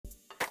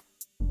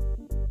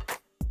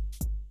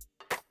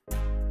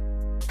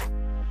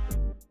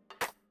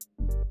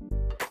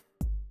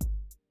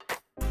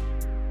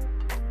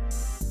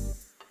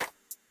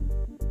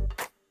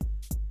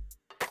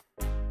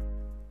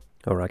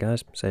Alright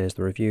guys, so here's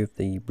the review of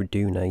the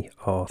Rdunae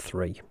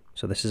R3.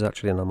 So this is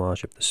actually an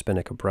homage of the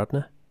Spinnaker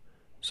Bradner.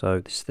 So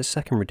this is the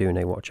second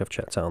Rdunae watch I've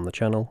checked out on the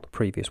channel, the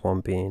previous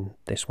one being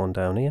this one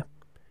down here.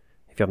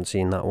 If you haven't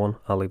seen that one,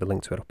 I'll leave a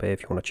link to it up here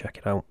if you want to check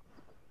it out.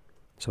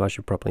 So as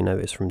you've probably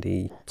noticed from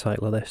the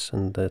title of this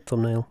and the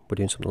thumbnail, we're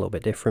doing something a little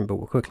bit different, but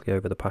we'll quickly go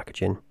over the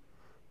packaging,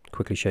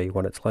 quickly show you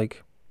what it's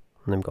like,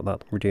 and then we've got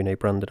that Rdunae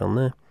branded on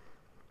there.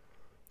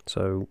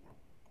 So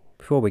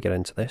before we get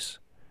into this,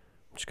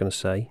 I'm just going to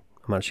say,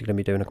 I'm actually going to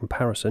be doing a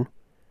comparison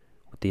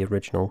with the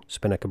original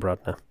Spinnaker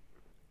Bradner.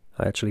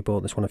 I actually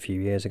bought this one a few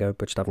years ago,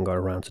 but just haven't got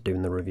around to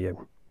doing the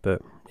review.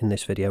 But in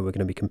this video we're going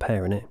to be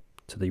comparing it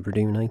to the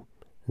Rdunae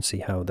and see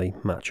how they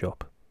match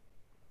up.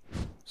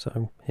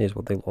 So here's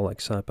what they look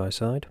like side by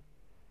side.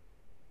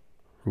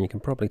 And you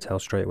can probably tell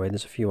straight away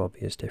there's a few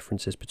obvious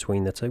differences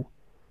between the two.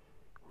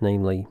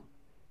 Namely,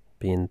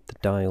 being the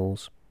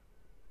dials.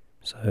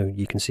 So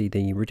you can see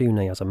the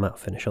Rdunae has a matte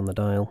finish on the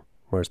dial,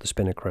 whereas the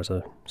Spinnaker has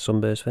a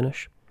sunburst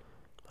finish.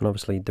 And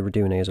obviously the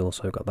Rdunae has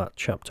also got that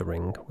chapter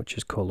ring, which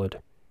is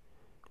coloured,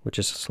 which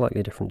is a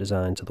slightly different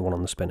design to the one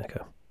on the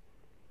Spinnaker.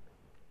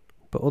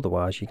 But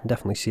otherwise you can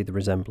definitely see the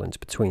resemblance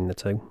between the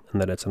two,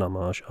 and that it's an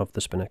homage of the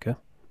Spinnaker.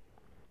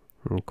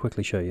 I'll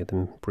quickly show you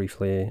them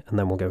briefly here, and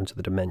then we'll go into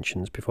the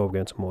dimensions before we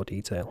go into more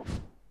detail.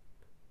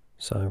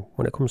 So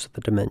when it comes to the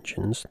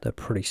dimensions, they're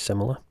pretty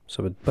similar.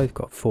 So we've both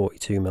got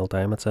 42mm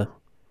diameter.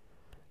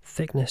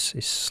 Thickness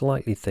is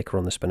slightly thicker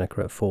on the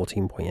Spinnaker at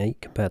 14.8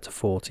 compared to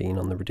 14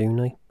 on the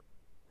Rdunae.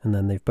 And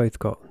then they've both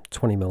got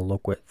 20mm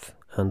lug width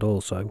and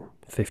also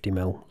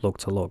 50mm lug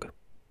to lug.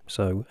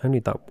 So only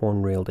that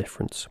one real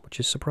difference, which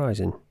is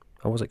surprising.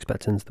 I was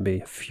expecting there to be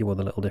a few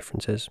other little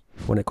differences.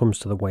 When it comes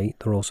to the weight,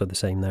 they're also the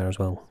same there as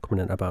well,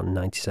 coming in at about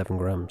 97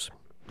 grams,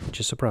 which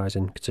is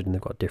surprising considering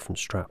they've got different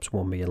straps,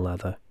 one being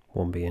leather,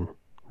 one being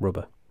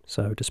rubber.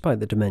 So despite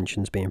the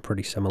dimensions being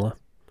pretty similar,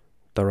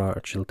 there are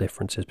actual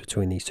differences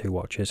between these two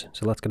watches.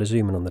 So let's get a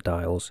zoom in on the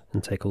dials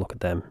and take a look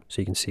at them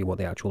so you can see what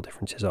the actual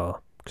differences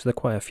are, because there are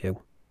quite a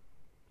few.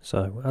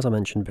 So as I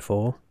mentioned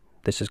before,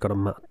 this has got a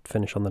matte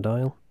finish on the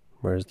dial,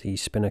 whereas the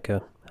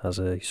Spinnaker has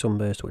a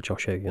sunburst, which I'll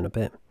show you in a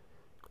bit.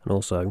 And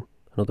also,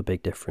 another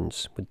big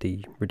difference with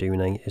the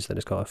Rdunae is that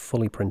it's got a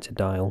fully printed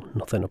dial,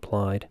 nothing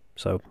applied,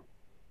 so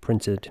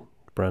printed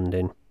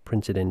branding,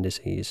 printed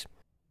indices.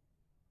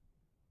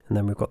 And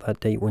then we've got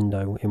that date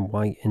window in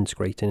white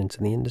integrating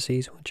into the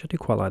indices, which I do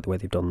quite like the way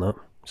they've done that,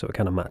 so it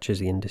kind of matches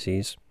the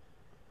indices.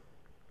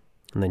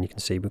 And then you can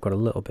see we've got a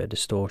little bit of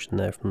distortion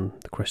there from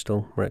the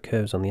crystal where it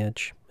curves on the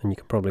edge, and you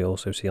can probably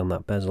also see on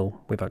that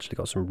bezel we've actually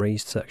got some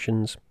raised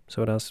sections,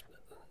 so it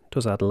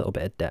does add a little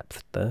bit of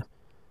depth there.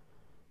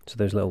 So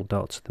those little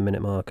dots, the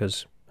minute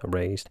markers, are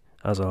raised,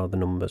 as are the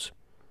numbers.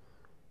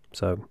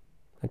 So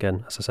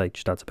again, as I say,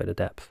 just adds a bit of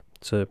depth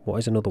to what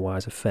is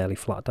otherwise a fairly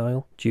flat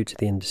dial due to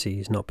the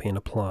indices not being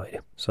applied.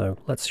 So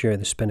let's show you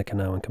the Spinnaker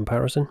now in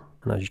comparison,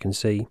 and as you can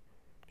see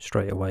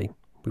straight away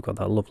we've got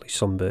that lovely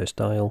sunburst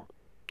dial,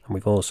 and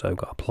we've also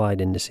got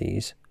applied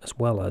indices as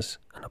well as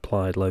an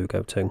applied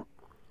logo too.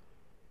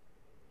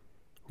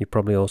 You've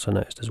probably also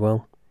noticed as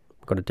well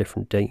we've got a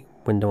different date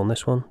window on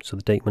this one, so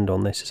the date window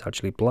on this is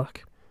actually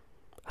black.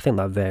 I think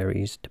that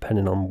varies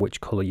depending on which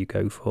colour you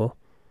go for,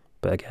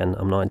 but again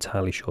I'm not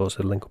entirely sure,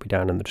 so the link will be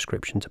down in the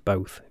description to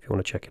both if you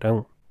want to check it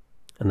out.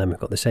 And then we've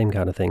got the same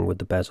kind of thing with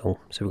the bezel,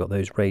 so we've got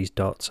those raised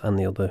dots and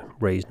the other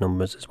raised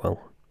numbers as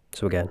well.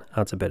 So again,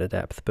 adds a bit of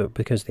depth, but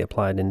because the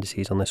applied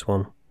indices on this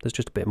one, there's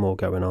just a bit more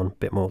going on, a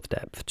bit more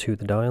depth to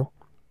the dial.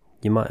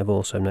 You might have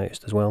also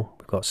noticed as well,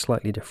 we've got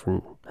slightly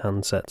different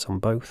handsets on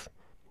both.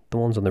 The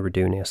ones on the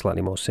Rdunae are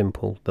slightly more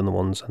simple than the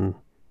ones on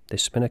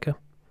this Spinnaker.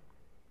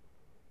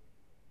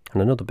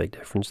 And another big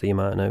difference that you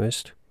might have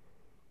noticed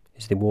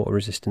is the water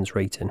resistance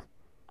rating.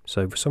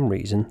 So for some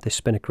reason, this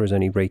Spinnaker is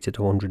only rated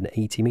to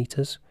 180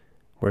 metres,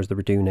 whereas the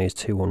Rdunae is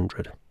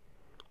 200,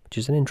 which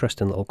is an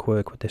interesting little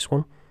quirk with this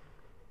one.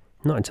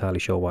 Not entirely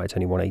sure why it's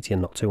only 180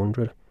 and not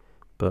 200,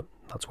 but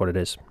that's what it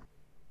is.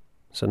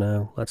 So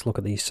now let's look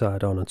at these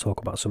side on and talk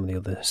about some of the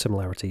other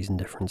similarities and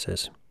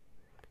differences.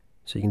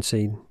 So you can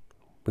see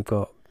we've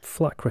got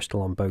flat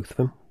crystal on both of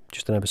them,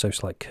 just an ever so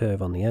slight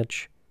curve on the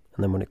edge.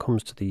 And then when it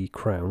comes to the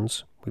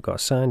crowns, we've got a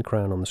signed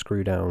crown on the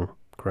screw down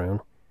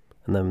crown,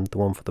 and then the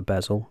one for the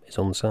bezel is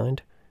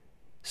unsigned,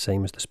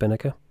 same as the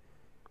Spinnaker,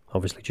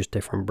 obviously just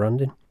different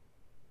branding.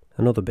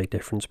 Another big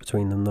difference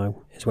between them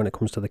though is when it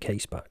comes to the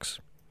case backs.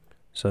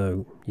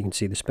 So you can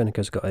see the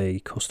Spinnaker's got a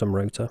custom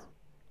rotor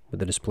with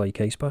a display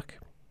case back,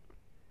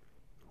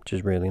 which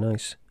is really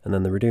nice. And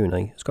then the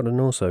Rdunae has got an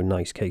also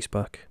nice case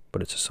back,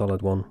 but it's a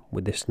solid one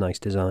with this nice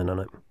design on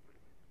it.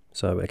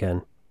 So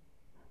again,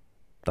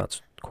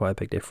 that's quite a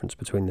big difference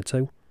between the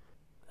two,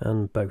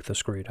 and both are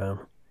screw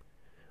down.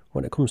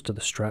 When it comes to the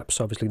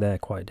straps, obviously they're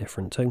quite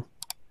different too.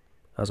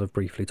 As I've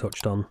briefly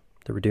touched on,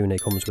 the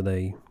Rdunae comes with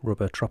a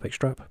rubber tropic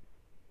strap,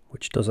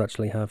 which does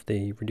actually have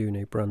the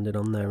Rdunae branded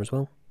on there as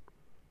well,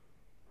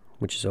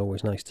 which is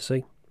always nice to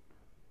see.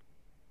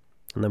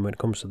 And then when it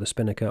comes to the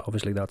Spinnaker,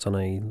 obviously that's on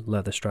a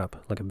leather strap,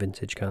 like a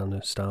vintage kind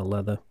of style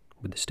leather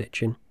with the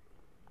stitching.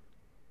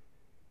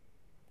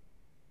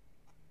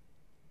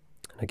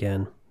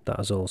 Again, that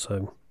has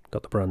also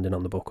got the branding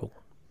on the buckle.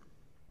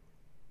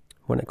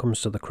 When it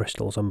comes to the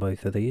crystals on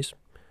both of these,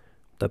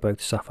 they're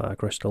both sapphire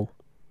crystal,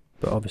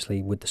 but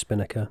obviously with the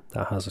Spinnaker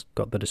that has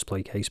got the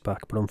display case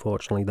back, but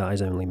unfortunately that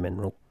is only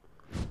mineral.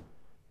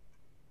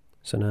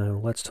 So now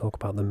let's talk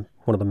about one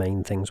of the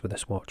main things with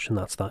this watch, and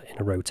that's that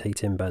inner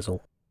rotating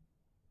bezel.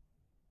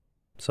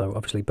 So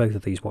obviously both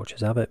of these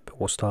watches have it, but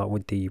we'll start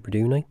with the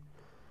Rdunae.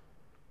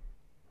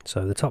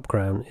 So the top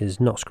crown is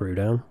not screw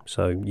down,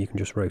 so you can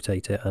just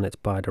rotate it and it's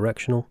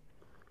bi-directional.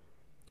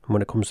 And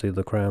when it comes to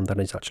the crown, that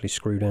is actually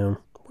screw down.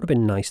 Would have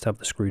been nice to have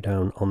the screw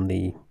down on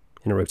the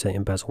inner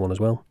rotating bezel one as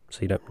well,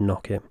 so you don't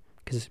knock it,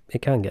 because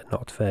it can get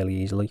knocked fairly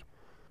easily.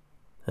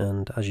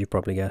 And as you've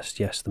probably guessed,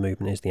 yes, the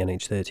movement is the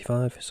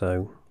NH35,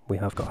 so we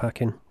have got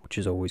hacking, which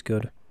is always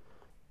good.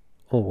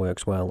 All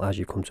works well as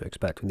you've come to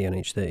expect with the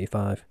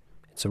NH35.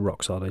 It's a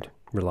rock solid,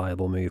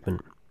 reliable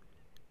movement.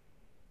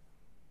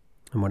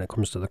 And when it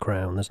comes to the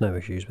crown, there's no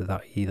issues with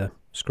that either.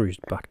 Screws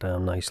back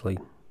down nicely,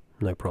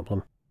 no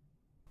problem.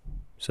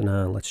 So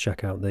now let's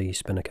check out the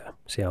Spinnaker,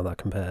 see how that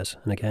compares.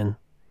 And again,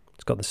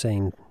 it's got the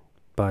same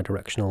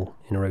bi-directional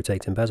inner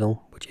rotating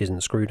bezel, which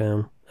isn't screw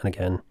down. And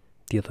again,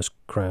 the other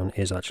crown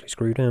is actually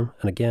screw down.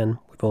 And again,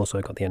 we've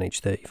also got the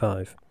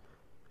NH35.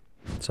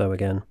 So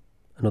again,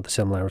 another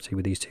similarity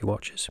with these two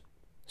watches.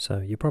 So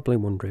you're probably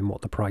wondering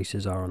what the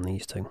prices are on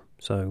these two.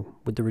 So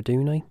with the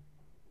Rdunae,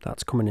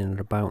 that's coming in at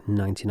about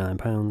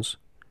 £99,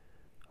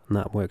 and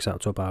that works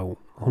out to about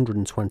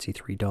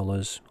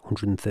 $123,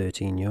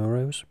 113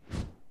 euros.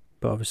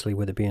 But obviously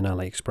with it being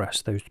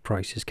AliExpress, those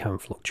prices can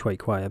fluctuate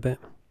quite a bit.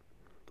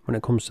 When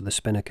it comes to the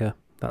Spinnaker,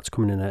 that's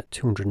coming in at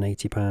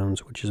 £280,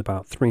 which is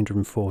about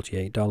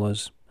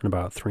 $348 and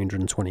about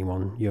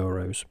 321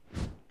 euros.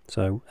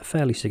 So a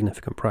fairly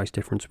significant price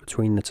difference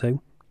between the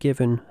two,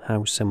 given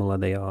how similar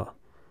they are.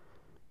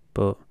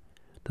 But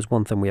there's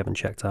one thing we haven't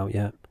checked out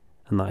yet,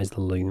 and that is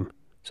the loom.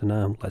 So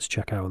now let's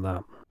check out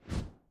that.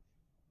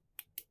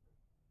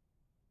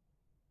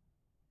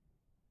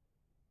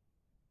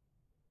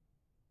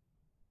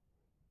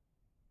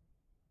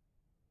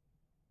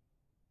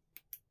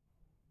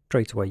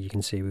 Straight away you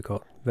can see we've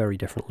got very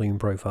different loom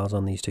profiles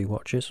on these two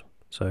watches.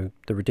 So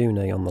the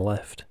Rdunae on the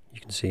left,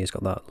 you can see it's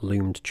got that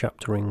loomed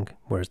chapter ring,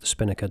 whereas the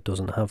Spinnaker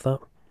doesn't have that.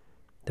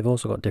 They've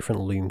also got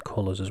different loom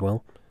colours as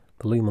well.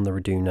 The loom on the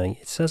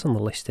Rdunae, it says on the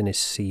listing is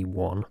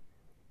C1,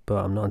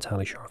 but I'm not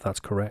entirely sure if that's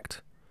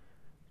correct,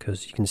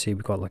 because you can see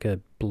we've got like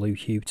a blue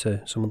hue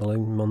to some of the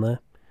loom on there.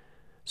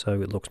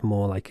 So it looks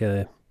more like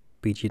a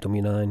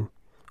BGW9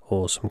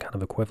 or some kind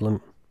of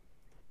equivalent.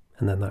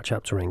 And then that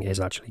chapter ring is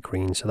actually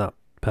green, so that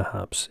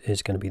perhaps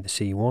is going to be the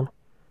C1,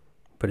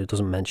 but it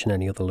doesn't mention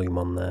any other loom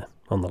on there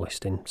on the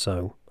listing,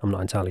 so I'm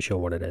not entirely sure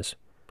what it is.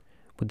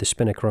 With the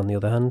Spinnaker on the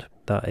other hand,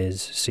 that is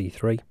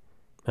C3,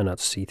 and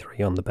that's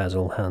C3 on the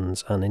bezel,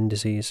 hands and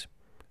indices,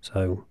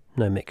 so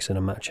no mixing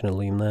and matching a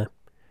loom there.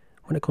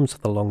 When it comes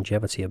to the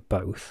longevity of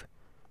both,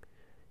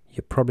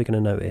 you're probably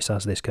going to notice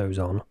as this goes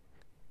on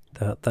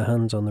that the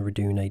hands on the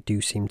Rdunae do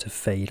seem to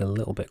fade a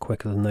little bit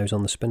quicker than those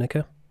on the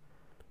Spinnaker.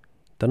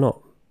 They're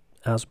not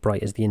as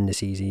bright as the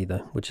indices either,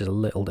 which is a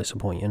little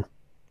disappointing.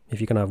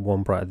 If you can have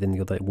one brighter than the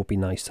other, it would be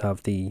nice to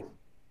have the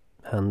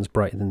hands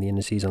brighter than the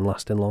indices and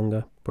lasting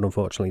longer, but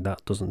unfortunately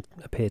that doesn't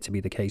appear to be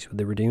the case with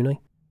the Rdunae.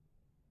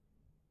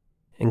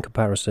 In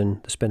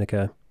comparison, the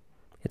Spinnaker,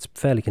 it's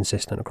fairly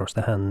consistent across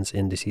the hands,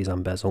 indices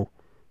and bezel,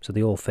 so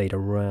they all fade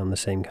around the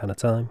same kind of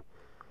time,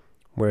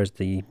 whereas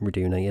the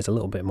Rdunae is a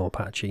little bit more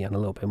patchy and a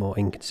little bit more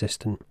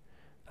inconsistent.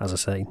 As I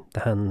say, the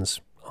hands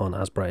aren't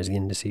as bright as the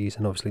indices,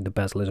 and obviously the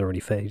bezel is already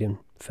fading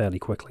fairly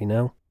quickly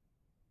now.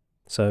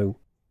 So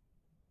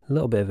a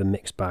little bit of a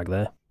mixed bag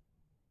there.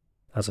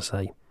 As I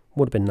say,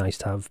 would have been nice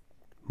to have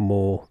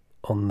more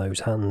on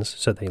those hands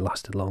so they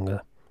lasted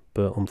longer,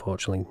 but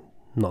unfortunately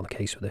not the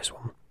case with this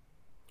one.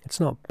 It's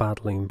not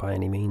bad loom by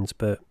any means,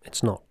 but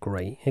it's not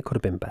great. It could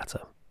have been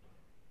better.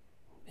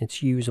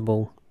 It's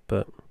usable,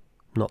 but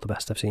not the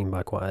best I've seen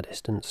by quite a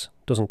distance.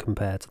 Doesn't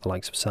compare to the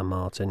likes of San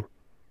Martin,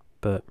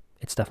 but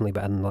it's definitely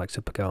better than the likes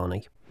of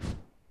Pagani.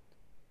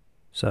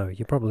 So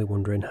you're probably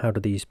wondering, how do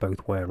these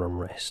both wear on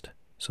wrist?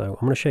 So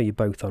I'm going to show you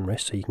both on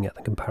wrist so you can get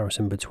the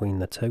comparison between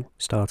the two,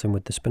 starting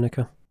with the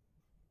Spinnaker.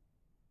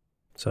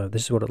 So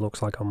this is what it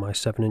looks like on my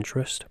 7-inch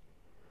wrist.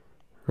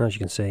 And as you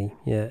can see,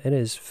 yeah, it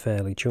is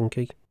fairly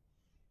chunky,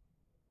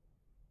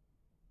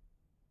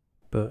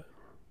 but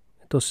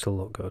it does still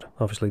look good.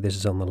 Obviously this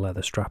is on the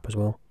leather strap as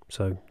well,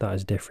 so that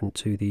is different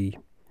to the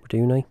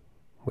Rdunae,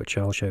 which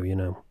I'll show you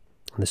now.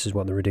 And this is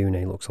what the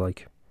Rdunae looks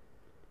like.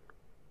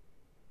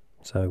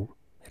 So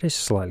it is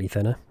slightly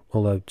thinner,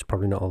 although it's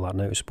probably not all that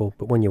noticeable,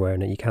 but when you're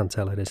wearing it you can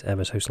tell it is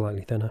ever so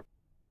slightly thinner.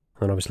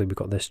 And obviously we've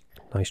got this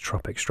nice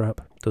tropic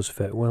strap, it does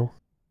fit well.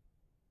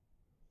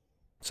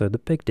 So the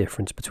big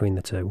difference between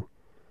the two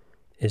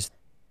is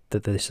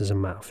that this is a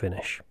matte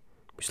finish.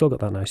 We've still got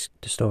that nice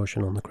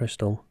distortion on the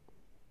crystal,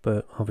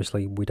 but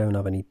obviously we don't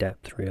have any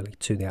depth really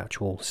to the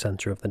actual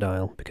centre of the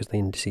dial because the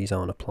indices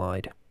aren't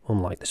applied,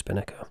 unlike the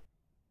Spinnaker.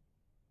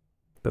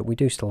 But we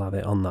do still have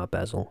it on that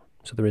bezel,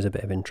 so there is a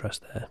bit of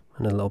interest there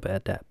and a little bit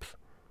of depth.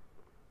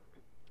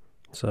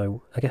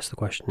 So I guess the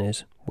question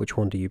is, which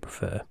one do you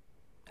prefer?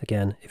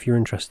 Again, if you're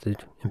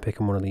interested in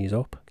picking one of these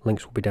up,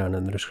 links will be down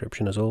in the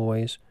description as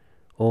always.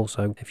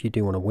 Also, if you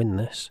do want to win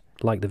this,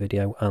 like the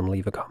video and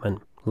leave a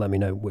comment. Let me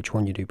know which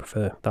one you do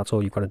prefer. That's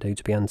all you've got to do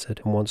to be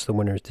entered, and once the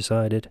winner is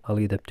decided, I'll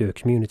either do a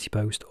community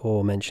post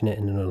or mention it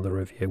in another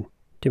review.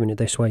 Doing it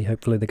this way,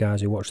 hopefully the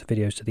guys who watch the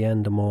videos to the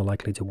end are more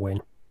likely to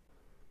win.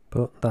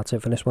 But that's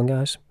it for this one,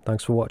 guys.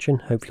 Thanks for watching.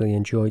 Hopefully you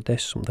enjoyed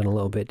this, something a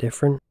little bit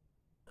different,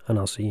 and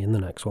I'll see you in the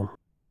next one.